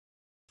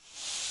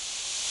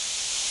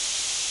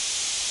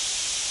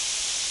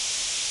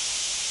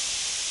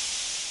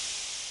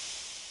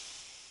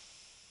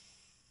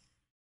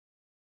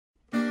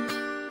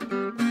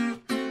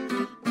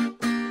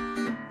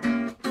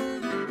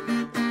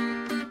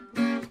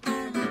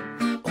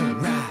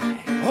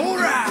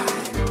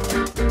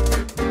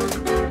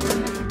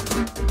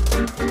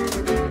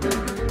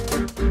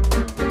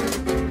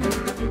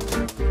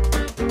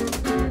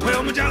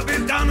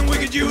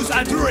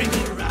a drink.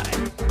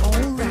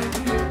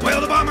 Alright. Well,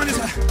 the barman is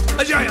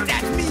a giant.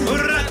 That's me.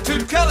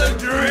 Two-colored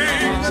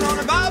drink. And on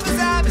the barber's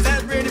side is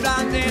that pretty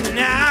blonde in the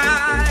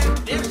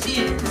night. There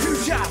she is. Two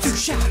shots. Two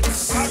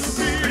shots.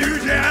 Two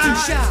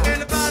shots.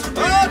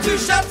 Oh, 2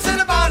 shots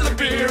and a bottle of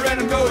beer,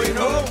 and I'm going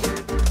home.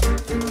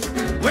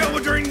 Well,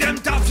 we'll drink them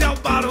top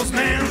shelf bottles,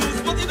 man.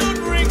 But you don't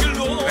drink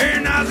alone.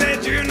 And I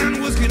said gin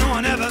and whiskey, no,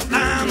 I never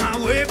find my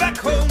way back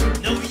home.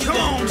 No, you come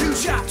on, 2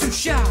 shots. 2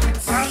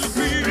 shots. Bottle of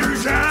beer, 2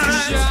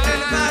 shots. 2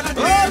 shots.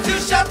 Oh, 2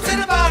 shots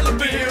and a bottle of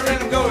beer,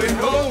 and I'm going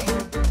home.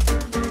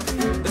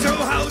 So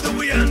how do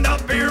we end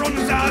up here on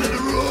the side of the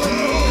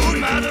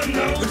road? I don't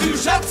know. 2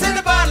 shots and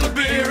a bottle of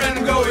beer, and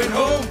I'm going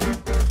home.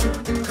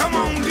 Come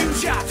on, 2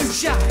 shots. 2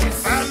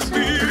 shots. Bottle of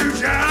beer, 2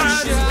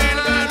 shots.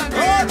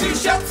 Oh, 2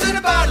 shots and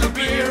a bottle of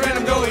beer, and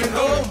I'm going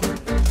home.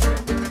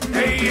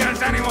 Hey,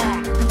 has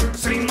anyone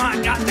seen my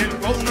goddamn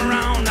phone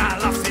around? I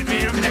lost it,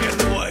 man. I got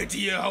no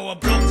idea how I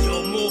broke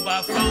your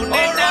mobile phone.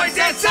 Alright,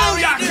 that's how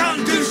you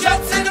come. 2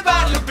 shots and a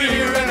bottle of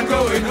beer, and I'm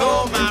going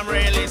home. I'm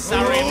really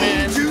sorry,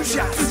 man. 2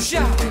 shots. 2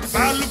 shots.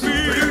 Bottle of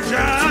beer, 2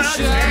 shots.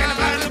 2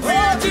 shots.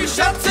 Oh, 2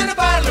 shots and a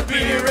bottle of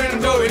beer, and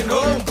I'm going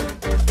home.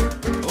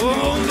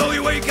 Oh, so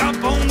you wake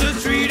up on the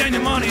street and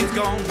your money's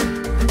gone.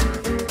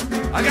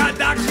 I got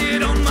dark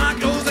shit on my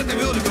clothes that they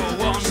will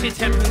go on. Shit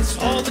happens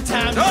all the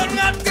time. Don't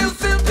not feel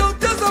to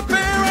disappear,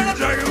 and I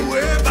drag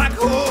away back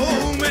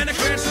home. And I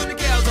crash on the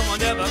gals, and I'll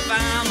never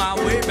find my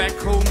way back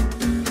home.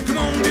 Come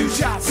on, 2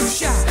 shots. 2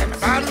 shots. And a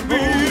bottle of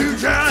beer, 2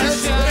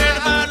 shots. And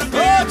a bottle of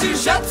beer. Oh, 2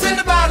 shots and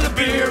a bottle of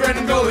beer, and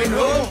I'm going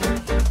home.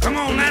 Come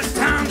on, last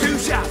time, 2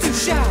 shots. 2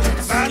 shots. And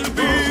a bottle of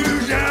beer,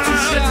 2 shots.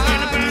 2 shots.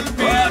 And a bottle of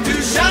beer. Oh,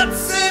 2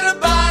 shots and a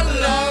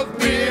bottle of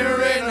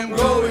beer, and I'm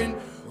going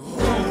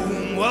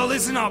home. Well,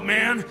 listen up,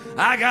 man.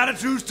 I got a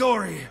true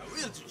story.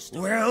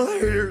 Well,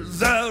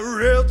 here's a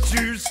real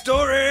true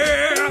story.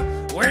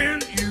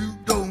 When you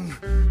don't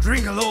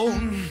drink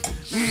alone,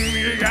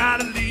 you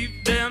gotta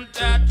leave them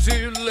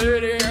tattooed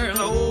ladies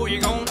alone.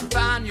 You're gonna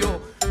find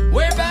your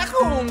way back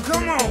home.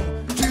 Come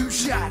on, 2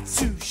 shots.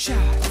 2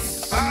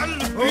 shots.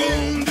 Bottle of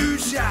beer, 2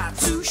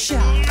 shots. 2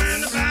 shots.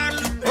 And a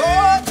bottle of beer.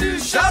 Oh, 2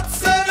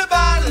 shots and a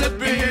bottle of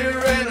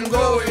beer, and I'm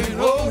going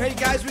home. Hey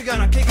guys, we're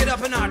gonna kick it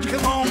up a notch.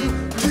 Come on,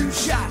 2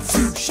 shots.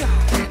 2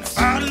 shots.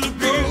 And a bottle of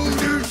beer,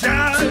 2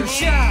 shots. 2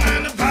 shots.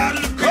 And a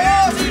bottle of beer.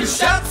 Oh, 2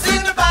 shots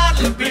and a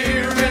bottle of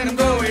beer, and I'm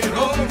going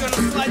home. I'm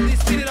gonna slightly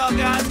speed it up,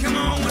 guys. Come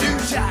on, 2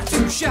 shots.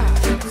 2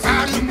 shots. And a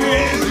bottle of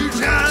beer, 2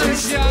 shots. 2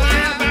 shots.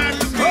 And a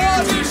bottle of beer.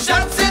 Oh, 2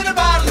 shots and a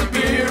bottle of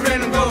beer,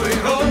 and I'm going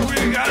home.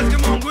 Quick, guys,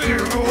 come on,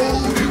 quicker.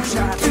 Oh, 2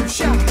 shots. 2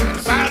 shots. And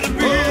a bottle of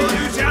beer,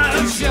 2 shots.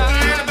 2 shots.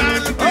 And a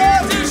bottle of beer.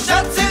 Oh, 2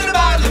 shots and a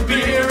bottle of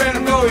beer, and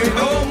I'm going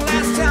home.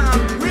 Last time,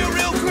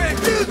 real quick.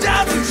 2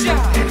 shots. 2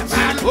 shots. And a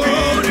bottle of beer.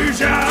 Oh, 2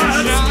 shots.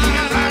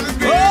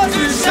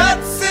 2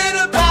 shots and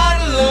a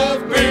bottle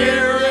of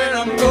beer, and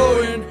I'm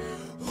going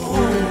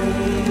home.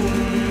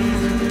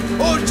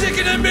 Oh,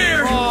 chicken and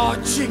beer. Oh,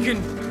 chicken.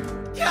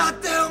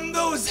 Goddamn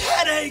those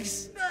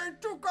headaches.